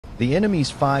The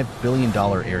enemy's $5 billion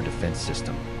air defense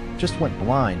system just went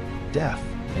blind, deaf,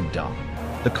 and dumb.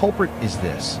 The culprit is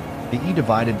this, the E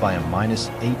divided by a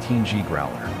 -18G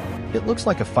Growler. It looks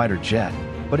like a fighter jet,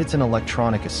 but it's an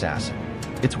electronic assassin.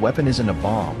 Its weapon isn't a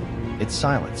bomb, it's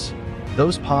silence.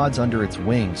 Those pods under its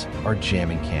wings are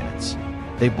jamming cannons.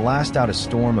 They blast out a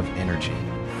storm of energy,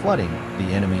 flooding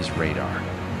the enemy's radar.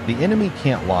 The enemy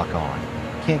can't lock on,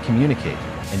 can't communicate,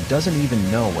 and doesn't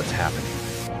even know what's happening.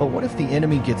 But what if the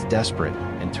enemy gets desperate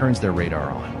and turns their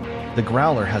radar on? The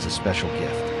Growler has a special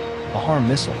gift, a harm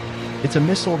missile. It's a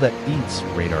missile that eats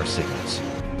radar signals.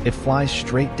 It flies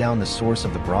straight down the source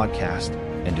of the broadcast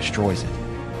and destroys it.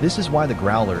 This is why the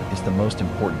Growler is the most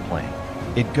important plane.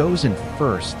 It goes in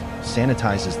first,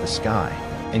 sanitizes the sky,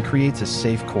 and creates a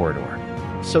safe corridor.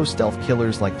 So stealth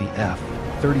killers like the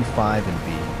F-35 and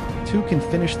B-2 can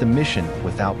finish the mission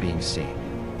without being seen.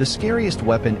 The scariest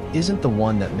weapon isn't the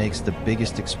one that makes the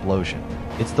biggest explosion.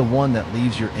 It's the one that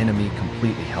leaves your enemy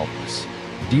completely helpless.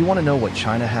 Do you want to know what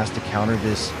China has to counter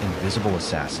this invisible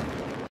assassin?